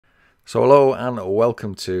So hello and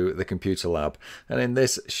welcome to the Computer Lab, and in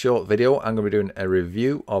this short video I'm going to be doing a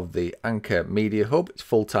review of the Anker Media Hub. Its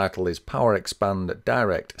full title is PowerExpand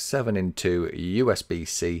Direct 7-in-2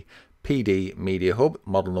 USB-C PD Media Hub.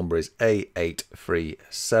 Model number is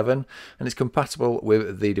A8371 and it's compatible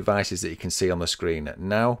with the devices that you can see on the screen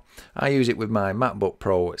now. I use it with my MacBook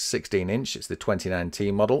Pro 16-inch, it's the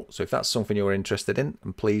 2019 model, so if that's something you're interested in,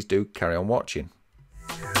 then please do carry on watching.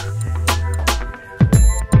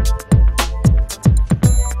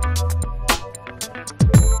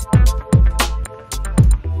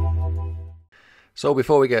 So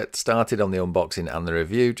before we get started on the unboxing and the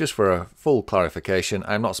review, just for a full clarification,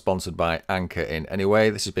 I'm not sponsored by Anker in any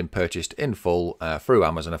way. This has been purchased in full through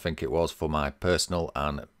Amazon, I think it was, for my personal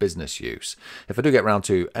and business use. If I do get around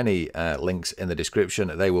to any links in the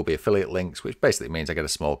description, they will be affiliate links, which basically means I get a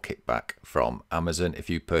small kickback from Amazon if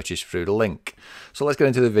you purchase through the link. So let's get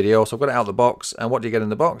into the video. So I've got it out of the box, and what do you get in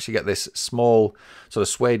the box? You get this small sort of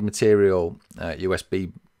suede material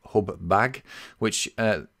USB hub bag, which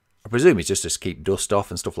I presume it's just to keep dust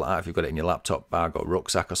off and stuff like that if you've got it in your laptop bag or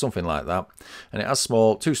rucksack or something like that. And it has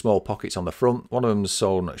two small pockets on the front. One of them is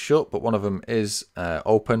sewn shut, but one of them is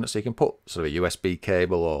open, so you can put sort of a USB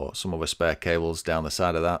cable or some other spare cables down the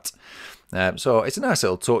side of that. So it's a nice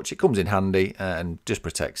little touch. It comes in handy and just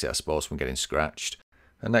protects it, I suppose, from getting scratched.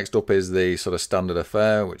 And next up is the sort of standard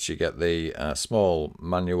affair, which you get the small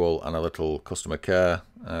manual and a little customer care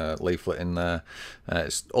leaflet in there.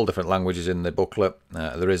 It's all different languages in the booklet.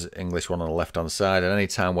 There is English one on the left hand side, and any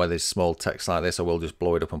time where there's small text like this, I will just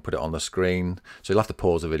blow it up and put it on the screen. So you'll have to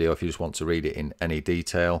pause the video if you just want to read it in any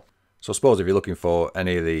detail. So I suppose if you're looking for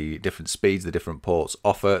any of the different speeds the different ports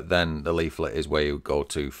offer, then the leaflet is where you go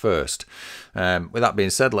to first. With that being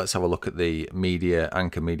said, let's have a look at the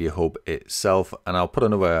Anker Media Hub itself, and I'll put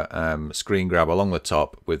another screen grab along the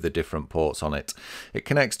top with the different ports on it. It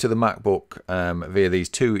connects to the MacBook via these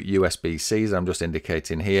two USB-Cs I'm just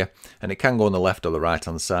indicating here, and it can go on the left or the right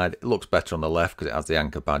hand side. It looks better on the left because it has the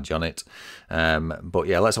Anker badge on it. But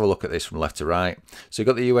yeah, let's have a look at this from left to right. So you've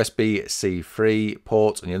got the USB-C 3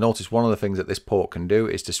 port, and you'll notice one of the things that this port can do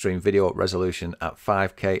is to stream video at resolution at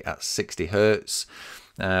 5K at 60 Hz.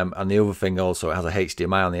 And the other thing also, it has a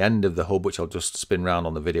HDMI on the end of the hub, which I'll just spin around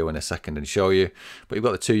on the video in a second and show you. But you've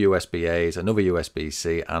got the two USB-As, another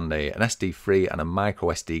USB-C, and an SD3 and a micro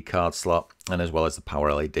SD card slot, and as well as the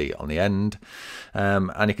power LED on the end.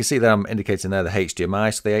 And you can see that I'm indicating there the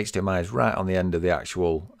HDMI. So the HDMI is right on the end of the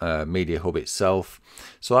actual media hub itself.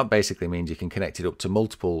 So that basically means you can connect it up to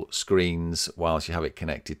multiple screens whilst you have it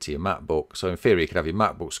connected to your MacBook. So in theory, you could have your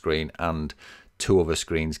MacBook screen and two other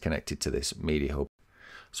screens connected to this media hub.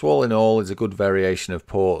 So all in all, it's a good variation of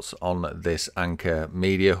ports on this Anker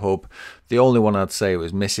Media Hub. The only one I'd say it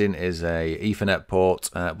was missing is a Ethernet port,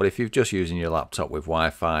 but if you're just using your laptop with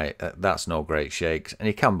Wi-Fi, that's no great shakes, and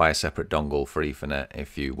you can buy a separate dongle for Ethernet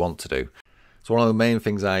if you want to do. So one of the main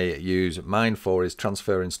things I use mine for is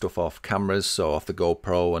transferring stuff off cameras, so off the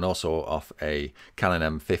GoPro and also off a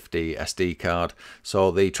Canon M50 SD card.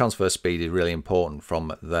 So the transfer speed is really important from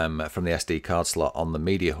the SD card slot on the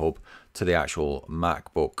Media Hub to the actual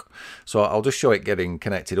MacBook. So I'll just show it getting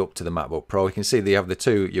connected up to the MacBook Pro. You can see they have the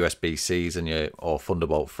two USB-Cs and or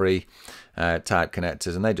Thunderbolt 3 type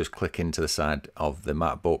connectors, and they just click into the side of the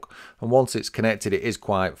MacBook. And once it's connected, it is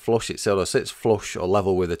quite flush. It sort of sits flush or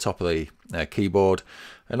level with the top of the keyboard,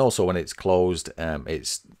 and also when it's closed,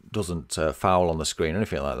 it doesn't foul on the screen or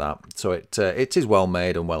anything like that. So it is well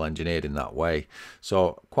made and well engineered in that way.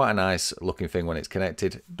 So quite a nice looking thing when it's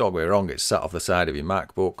connected. Don't get me wrong, it's sat off the side of your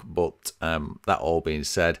MacBook, but that all being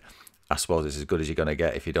said, I suppose it's as good as you're going to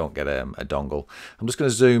get if you don't get a dongle. I'm just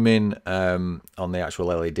going to zoom in on the actual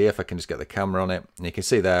LED if I can just get the camera on it. And you can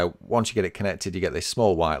see there, once you get it connected, you get this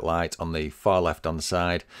small white light on the far left hand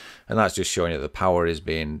side. And that's just showing you that the power is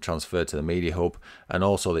being transferred to the Media Hub, and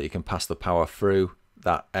also that you can pass the power through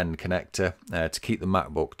that end connector to keep the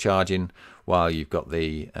MacBook charging while you've got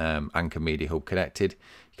the Anker Media Hub connected.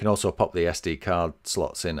 You can also pop the SD card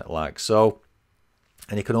slots in like so.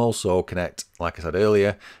 And you can also connect, like I said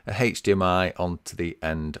earlier, a HDMI onto the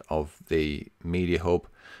end of the Media Hub,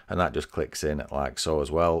 and that just clicks in like so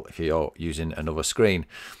as well if you're using another screen.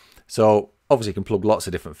 So obviously you can plug lots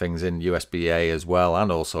of different things in, USB-A as well,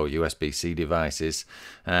 and also USB-C devices.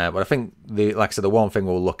 But I think, like I said, the one thing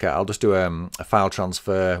we'll look at, I'll just do a file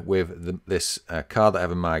transfer with this card that I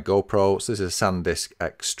have in my GoPro. So this is a SanDisk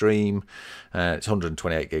Extreme. It's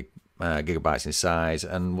 128 gigabytes in size,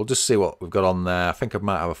 and we'll just see what we've got on there. I think I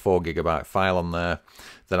might have a 4 GB file on there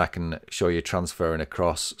that I can show you transferring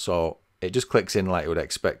across. So it just clicks in like you would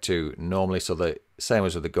expect to normally. So the same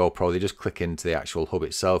as with the GoPro, they just click into the actual hub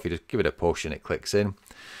itself. You just give it a push and it clicks in.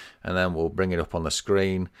 and then we'll bring it up on the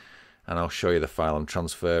screen and I'll show you the file I'm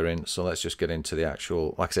transferring. So let's just get into the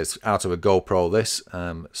actual, like I said, it's out of a GoPro this,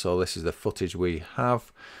 so this is the footage we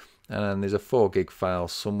have, and there's a 4 gig file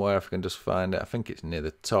somewhere if I can just find it. I think it's near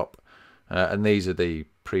the top, and these are the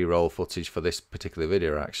pre-roll footage for this particular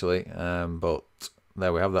video actually, but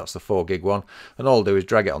there we have, that's the 4 gig one, and all I'll do is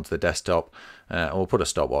drag it onto the desktop, and we'll put a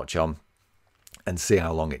stopwatch on and see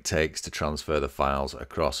how long it takes to transfer the files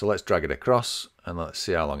across. So let's drag it across and let's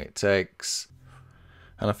see how long it takes.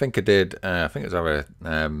 And I think I did, I think it was either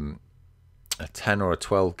a 10 or a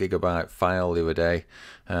 12 gigabyte file the other day,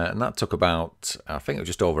 and that took about, I think it was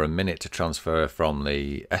just over a minute to transfer from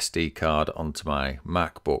the SD card onto my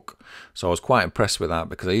MacBook. So I was quite impressed with that,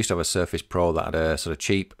 because I used to have a Surface Pro that had a sort of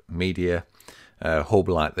cheap media hub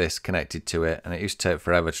like this connected to it, and it used to take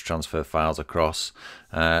forever to transfer files across,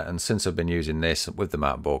 and since I've been using this with the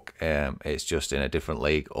MacBook, it's just in a different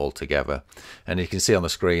league altogether. And you can see on the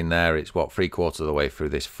screen there, it's what, 3/4 of the way through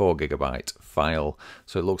this 4 gigabyte file,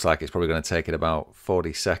 so it looks like it's probably going to take it about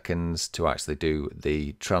 40 seconds to actually do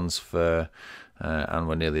the transfer, and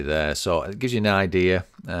we're nearly there. So it gives you an idea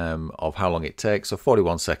of how long it takes. So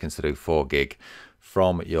 41 seconds to do 4 gig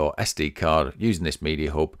from your SD card using this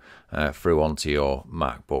media hub through onto your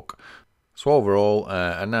MacBook. So overall,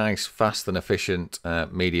 a nice, fast and efficient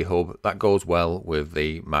media hub that goes well with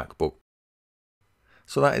the MacBook.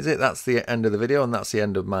 So that is it, that's the end of the video, and that's the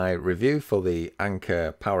end of my review for the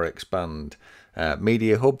Anker PowerExpand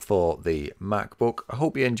media hub for the MacBook. I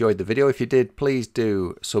hope you enjoyed the video. If you did, please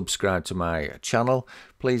do subscribe to my channel.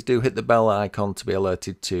 Please do hit the bell icon to be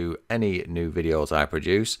alerted to any new videos I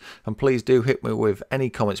produce, and please do hit me with any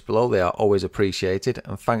comments below. They are always appreciated,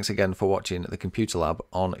 and thanks again for watching the Computer Lab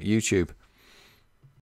on YouTube.